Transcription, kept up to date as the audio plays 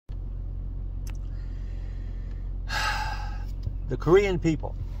The Korean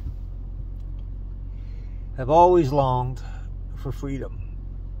people have always longed for freedom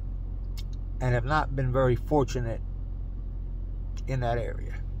and have not been very fortunate in that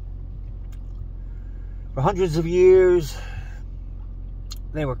area. For hundreds of years,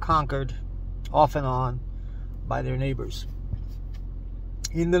 they were conquered off and on by their neighbors.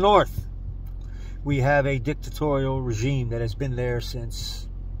 In the north, we have a dictatorial regime that has been there since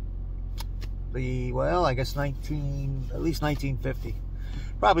I guess at least 1950.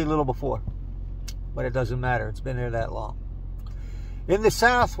 Probably a little before, but it doesn't matter. It's been there that long. In the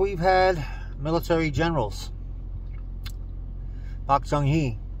south, we've had military generals. Park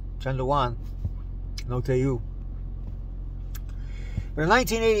Chung-hee, Chun Doo-hwan, No Tae-yoo. But in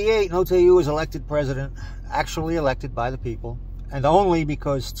 1988, No Tae-yoo was elected president, actually elected by the people, and only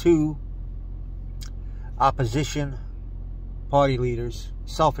because two opposition party leaders,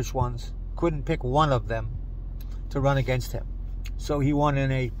 selfish ones, couldn't pick one of them to run against him. So he won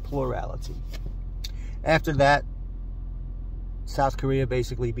in a plurality. After that, South Korea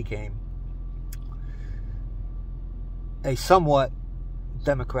basically became a somewhat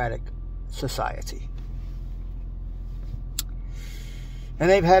democratic society. And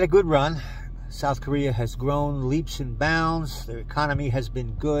they've had a good run. South Korea has grown leaps and bounds. Their economy has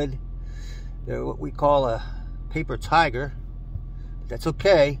been good. They're what we call a paper tiger. That's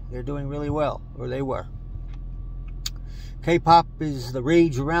okay. They're doing really well, or they were. K-pop is the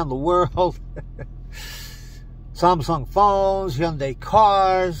rage around the world. Samsung phones, Hyundai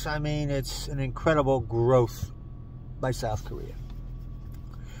cars. I mean, it's an incredible growth by South Korea.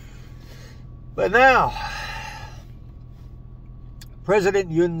 But now,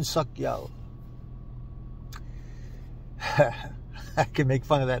 President Yoon Suk-yeol. I can make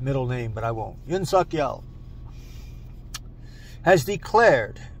fun of that middle name, but I won't. Yoon Suk-yeol has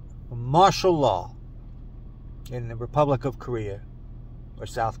declared martial law in the Republic of Korea, or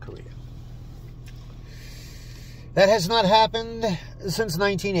South Korea. That has not happened since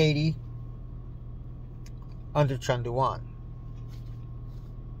 1980 under Chun Doo-hwan.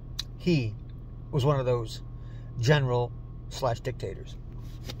 He was one of those general/dictators.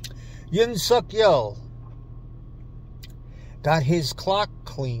 Yoon Suk-yeol got his clock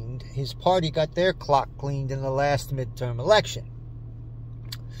cleaned. His party got their clock cleaned in the last midterm election.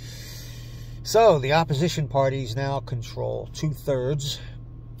 So the opposition parties now control 2/3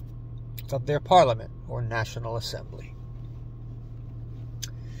 of their parliament, or National Assembly.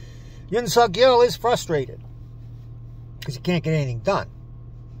 Yoon Suk-yeol is frustrated because he can't get anything done,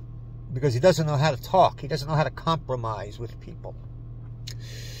 because he doesn't know how to talk. He doesn't know how to compromise with people.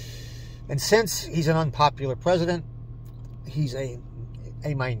 And since he's an unpopular president, he's a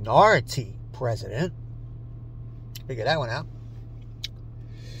minority president. Figure that one out.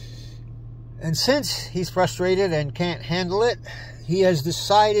 And since he's frustrated and can't handle it, he has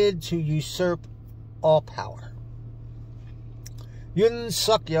decided to usurp all power. Yoon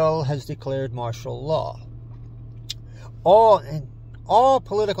Suk-yeol has declared martial law. All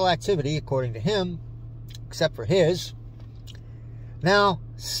political activity, according to him, except for his, now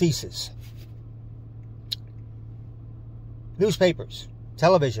ceases. Newspapers,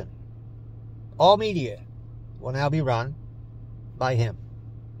 television, all media will now be run by him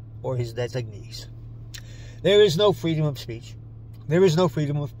or his designees. There is no freedom of speech. There is no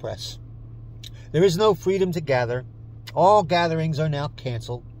freedom of press. There is no freedom to gather. All gatherings are now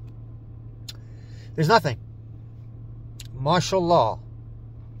canceled. There's nothing. Martial law.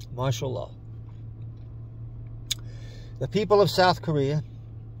 Martial law. The people of South Korea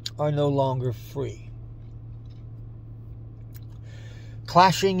are no longer free.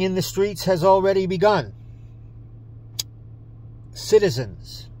 Clashing in the streets has already begun.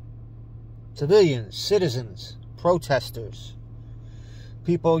 Citizens, civilians, citizens, protesters,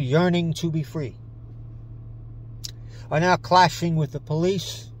 people yearning to be free, are now clashing with the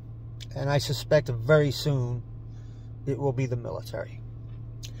police, and I suspect very soon it will be the military.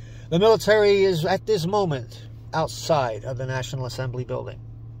 The military is at this moment outside of the National Assembly building.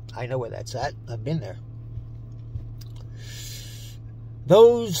 I know where that's at. I've been there.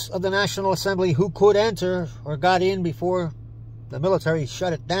 Those of the National Assembly who could enter or got in before the military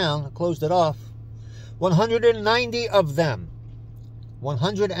shut it down, closed it off, 190 of them,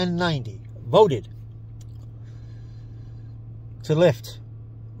 190 voted to lift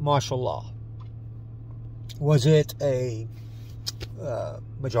martial law. Was it a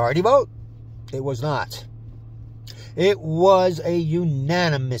majority vote? It was not. It was a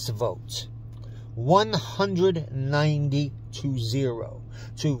unanimous vote. 190 to 0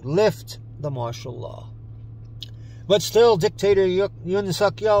 to lift the martial law. But still, dictator Yoon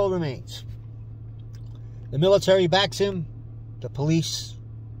Suk-yeol remains. The military backs him, The police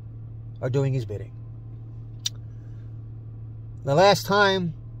are doing his bidding. The last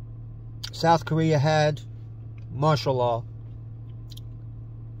time South Korea had martial law,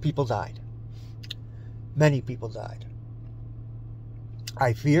 people died. Many people died.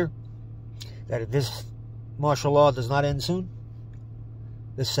 I fear that if this martial law does not end soon,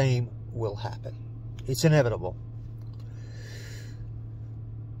 the same will happen. It's inevitable.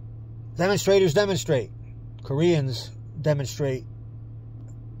 Demonstrators demonstrate. Koreans demonstrate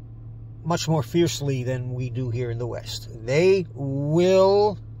much more fiercely than we do here in the West. They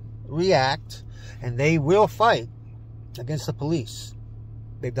will react and they will fight against the police.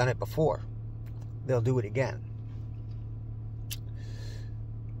 They've done it before. They'll do it again.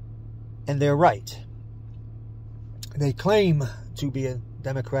 And they're right. They claim to be a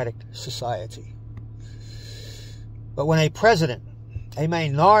democratic society. But when a president, a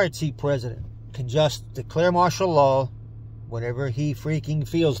minority president, can just declare martial law whenever he freaking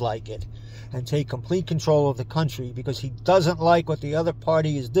feels like it and take complete control of the country because he doesn't like what the other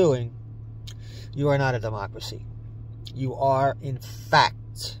party is doing, you are not a democracy. You are, in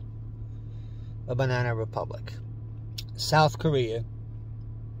fact, a banana republic. South Korea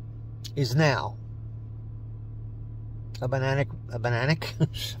is now a banana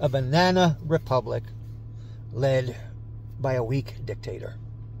republic led by a weak dictator.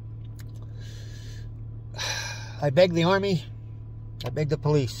 I beg the army, I beg the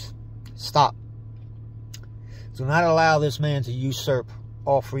police, stop. Do not allow this man to usurp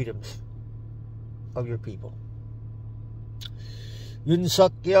all freedoms of your people. Yoon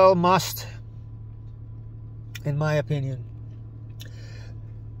Suk-yeol must, in my opinion,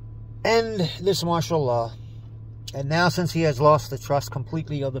 end this martial law. And now, since he has lost the trust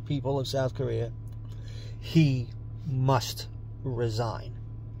completely of the people of South Korea, he must resign.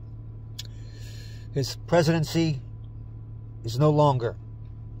 His presidency is no longer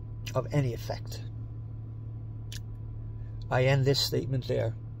of any effect. I end this statement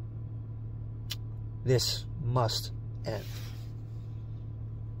there. This must end.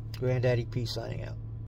 Granddaddy P signing out.